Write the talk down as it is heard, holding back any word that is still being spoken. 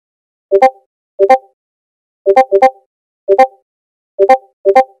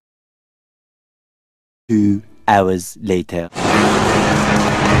2 hours later.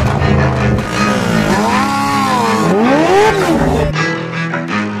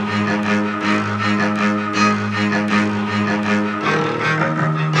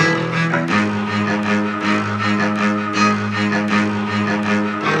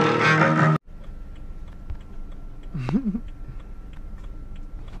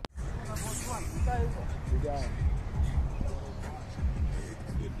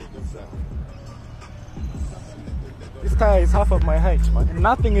 This tire is half of my height, man. And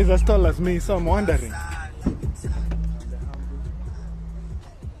nothing is as tall as me, so I'm wondering.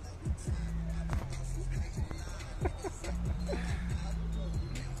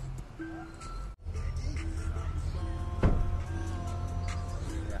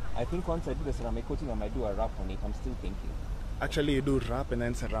 I think once I do the ceramic coating, I might do a wrap on it. I'm still thinking. Actually, you do wrap and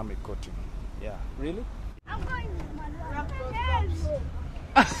then ceramic coating. Yeah. Really? I'm going with Malual. I'm going with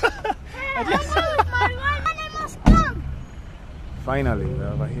Malual and I must come. Finally, we're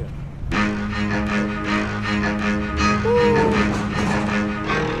over here.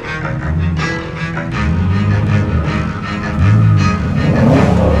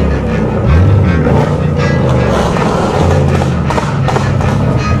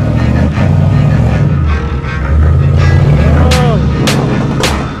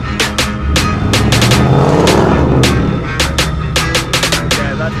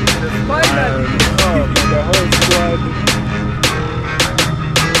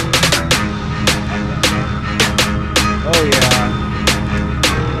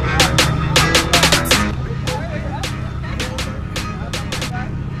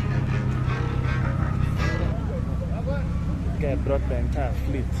 I brought the entire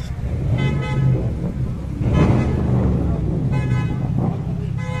fleet.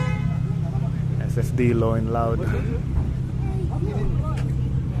 SSD low and loud.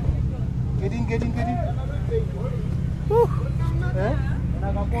 Get in. Woo.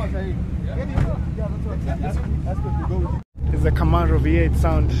 It's a Camaro V8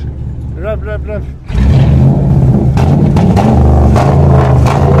 sound. Rev.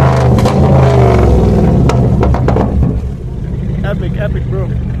 Epic, bro.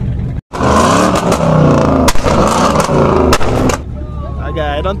 Okay,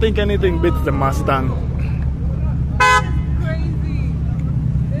 I don't think anything beats the Mustang.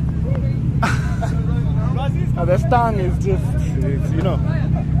 The Mustang is just, it's, you know.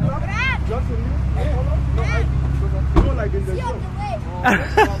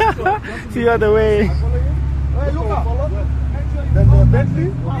 See you on the way. Then the Bentley,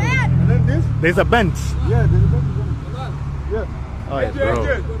 and then this. There's a Benz. Yeah, there's a Bentley. Yeah. Oh, yeah, bro.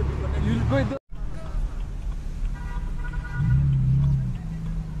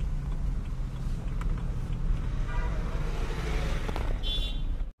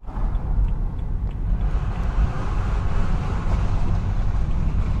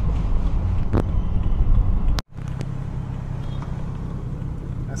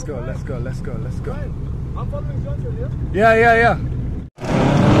 Let's go. I'm following Johnson, yeah? Yeah.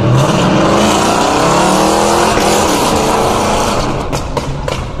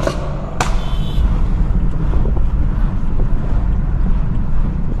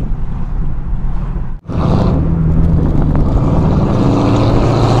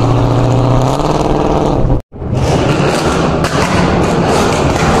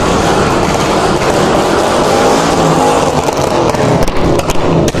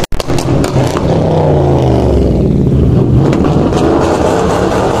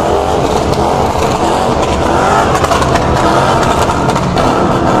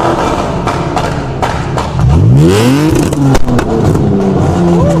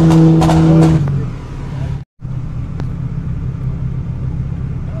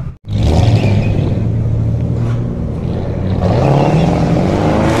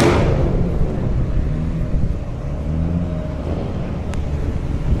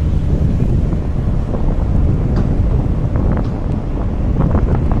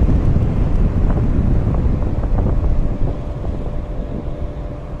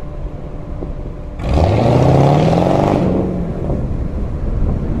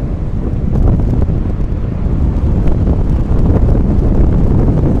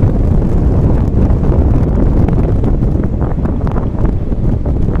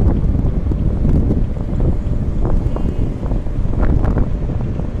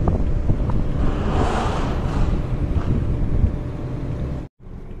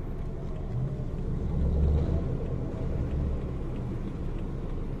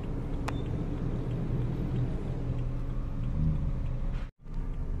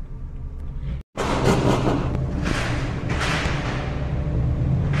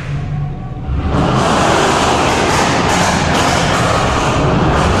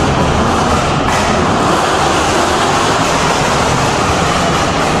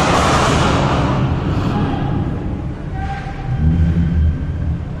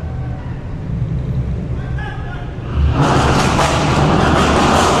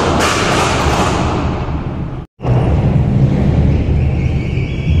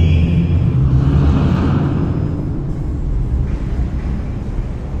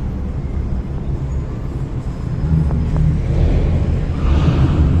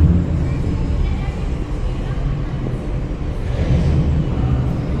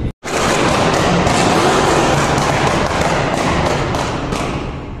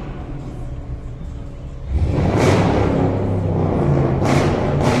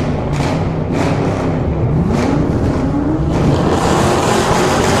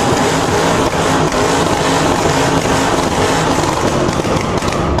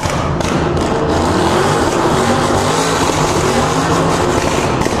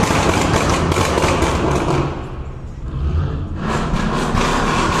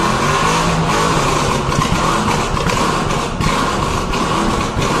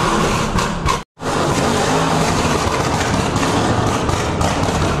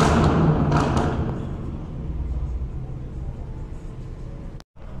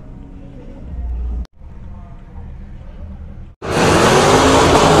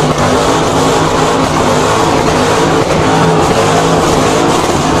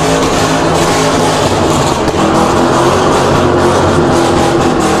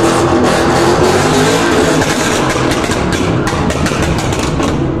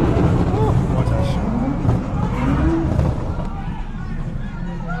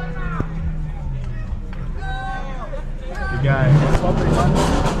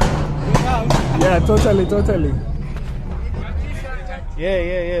 Yeah, totally, totally.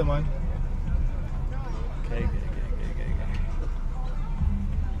 Yeah, man. Okay.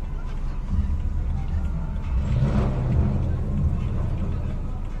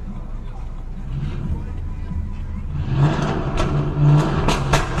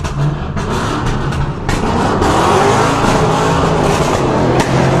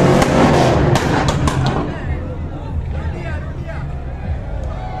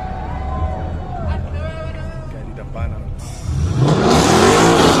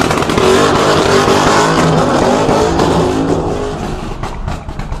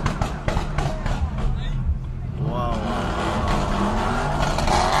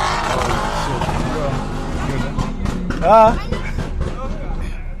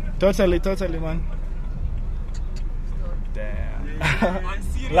 Totally, man. Damn.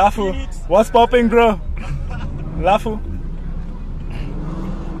 Lafu, what's popping, bro? Lafu.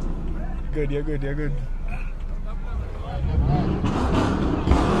 Good, you're good.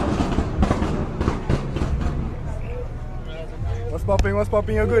 What's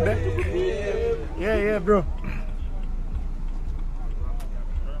popping, you're good, eh? Yeah, bro.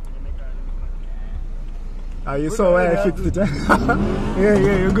 You saw where I fixed it, eh? Yeah,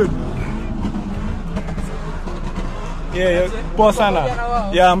 you're good. Yeah, poor sana.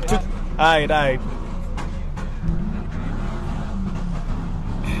 Yeah, I'm too. Alright.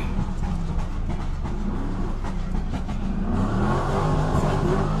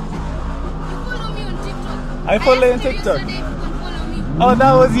 I follow you on TikTok. Oh,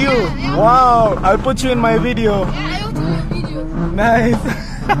 that was you. Yeah. Wow, I'll put you in my video. Yeah, I will do your video. Nice.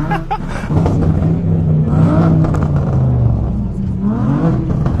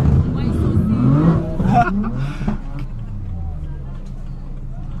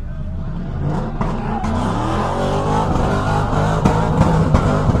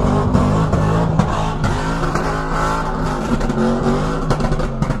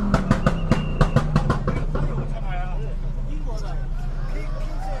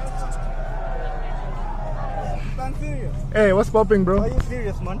 Hey, what's popping, bro? Are you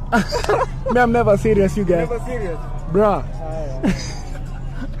serious, man? Me, I'm never serious, you guys. Never serious. Bruh.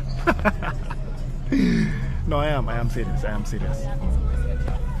 Yeah. No, I am serious.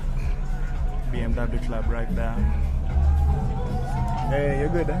 BMW club right there. Hey, you're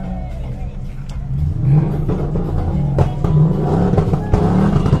good, eh?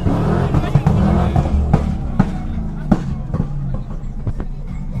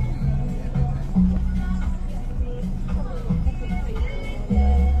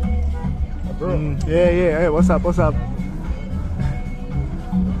 Yeah, hey, what's up? What's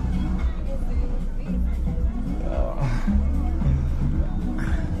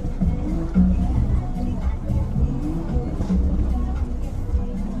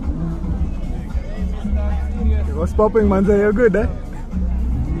popping, man? You're good, eh?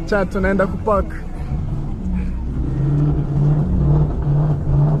 Chat, tunaenda kupark.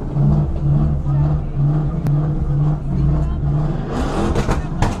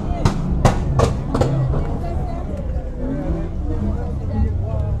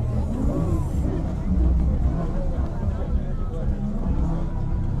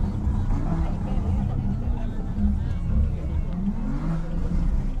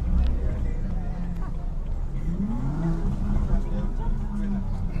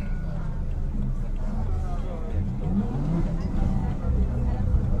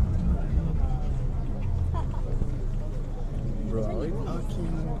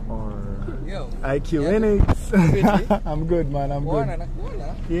 IQ Linux. I'm good, man. I'm good.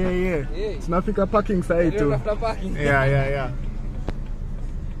 Yeah. Tunafika parking side too. Yeah.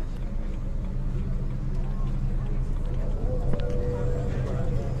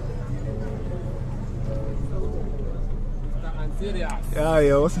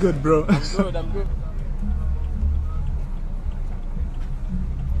 Yeah. What's good, bro? I'm good.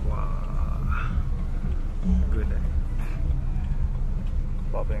 Wow. Good.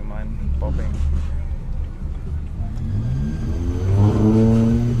 Popping, man. Popping.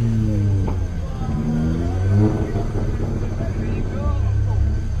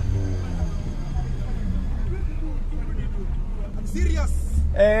 I'm serious.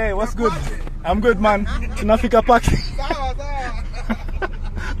 Hey, what's good? I'm good, man. Tunafika parking.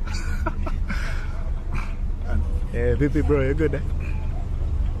 Hey, VP, bro, you're good, eh?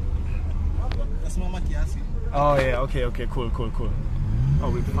 That's Mama Kiasi. Oh, yeah, okay, cool. Oh,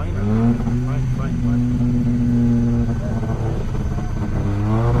 we're fine. Fine.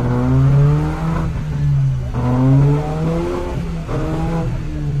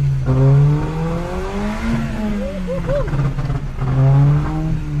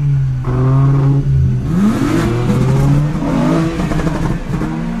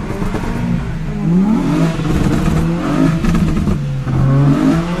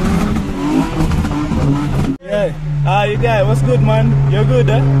 You're good,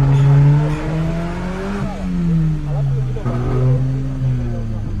 eh?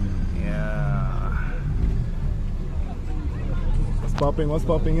 Yeah. What's popping? What's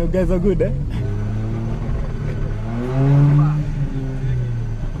popping? You guys are good, eh?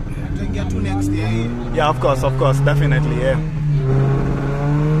 Get to next day. Yeah, of course, definitely, yeah.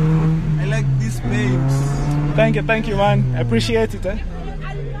 I like these paints. Thank you, man. I appreciate it, eh?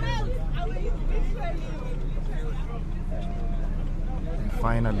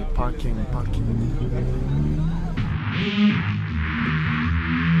 Finally, parking.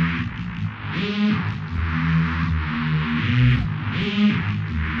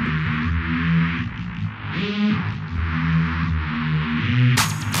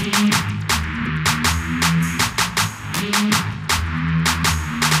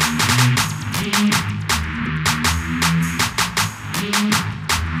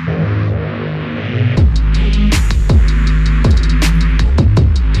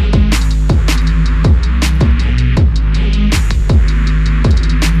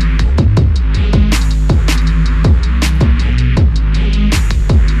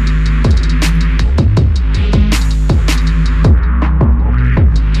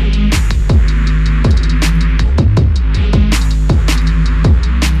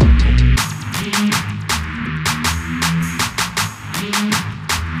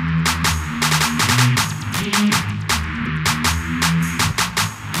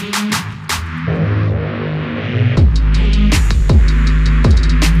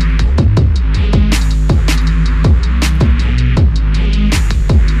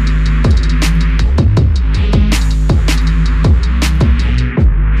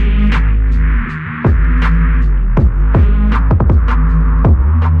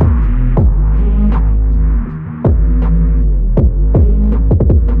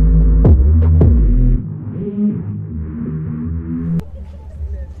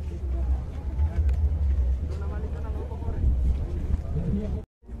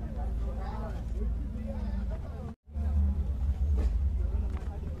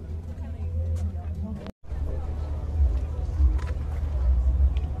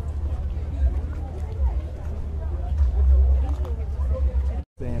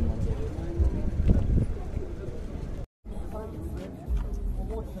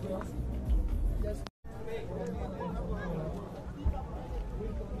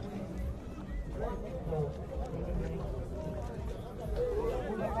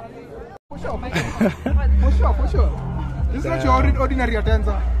 For sure. This is not your ordinary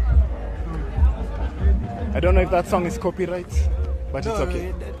Atenza. I don't know if that song is copyright, but it's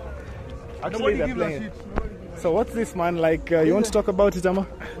okay. Actually, they're playing it. So what's this, man? Like, you want to talk about it, Amma?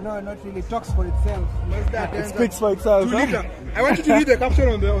 No, not really. It talks for itself. It speaks for itself. Huh? I want you to read the caption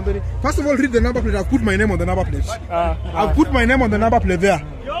on the. First of all, read the number plate. I've put my name on the number plate. I've put my name on the number plate there.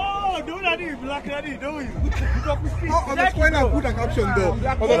 Yo, do that, black lady, do it. On the point, I'll put a caption though.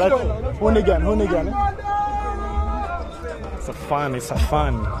 Hoonigan. It's a fun.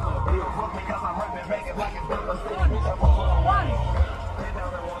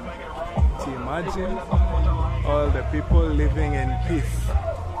 Imagine all the people living in peace.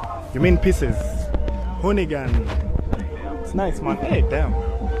 You mean pieces? Hoonigan. It's nice, man. Hey, damn.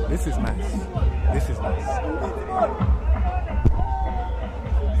 This is nice.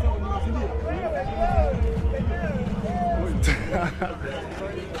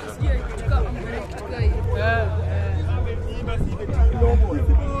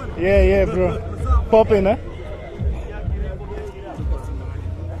 Yeah, bro. Popping, huh?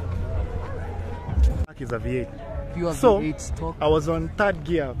 Is a V8. So V8 I was on third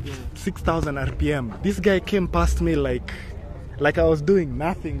gear, 6,000 RPM. This guy came past me like I was doing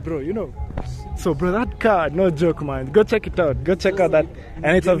nothing, bro, you know. So bro, that car, no joke, man. Go check it out. Go check out that,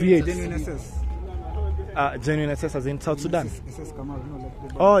 and it's a V8. Genuine SS. Genuine SS as in South Sudan. SS Camaro, no,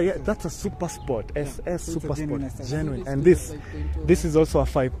 like oh yeah, that's a super sport. SS super sport. Genuine. And this is also a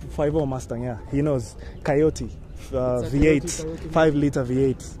 5.0 Mustang. Yeah, he knows. Coyote V8, 5-liter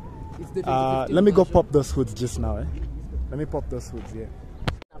V8. Let me go pop those hoods just now, eh? Let me pop those hoods, yeah.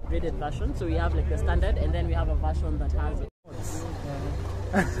 Upgraded version, so we have like the standard, and then we have a version that has it.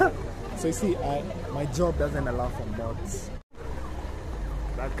 So you see, my job doesn't allow for mods.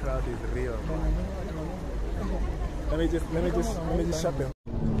 That crowd is real. Let me just shut them.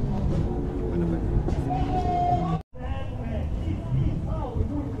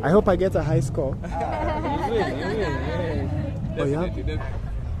 I hope I get a high score. Oh yeah.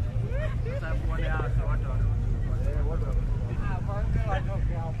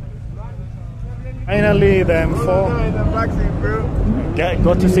 Finally, the M4.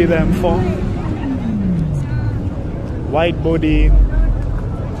 Got to see the M4. Wide body,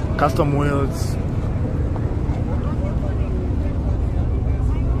 custom wheels.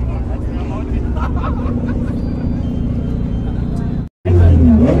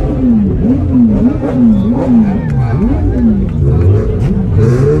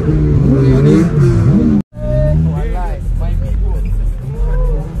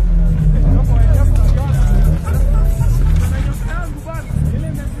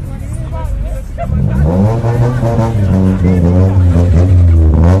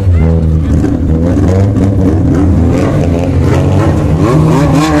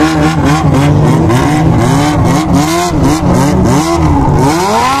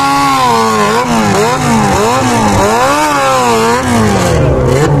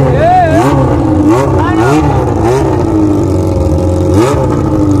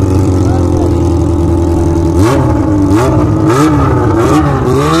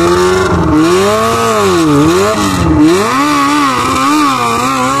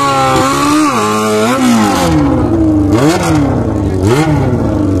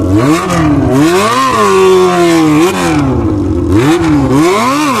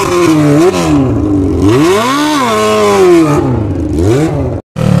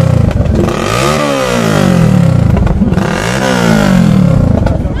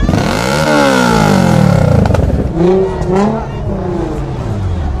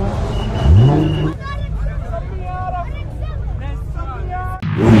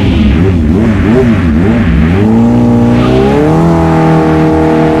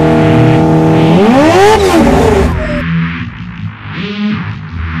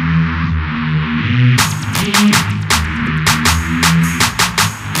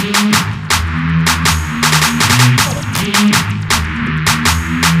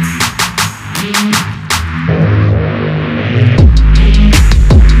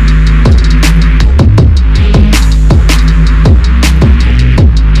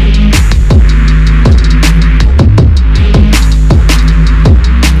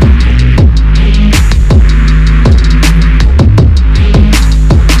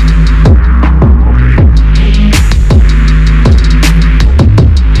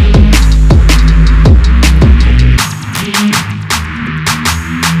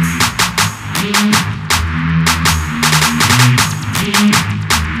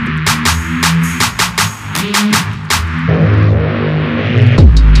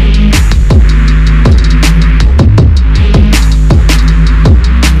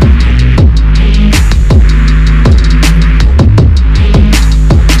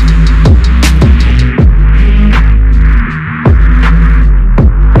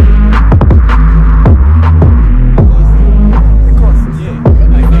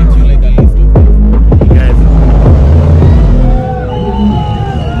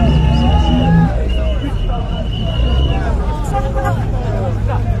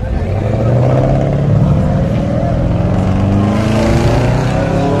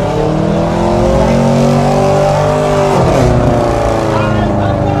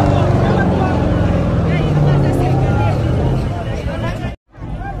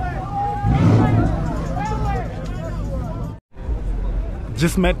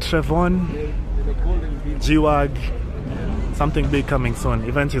 Just met Trevon, G-Wag, something big coming soon.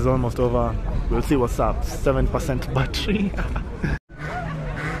 Event is almost over. We'll see what's up. 7% battery.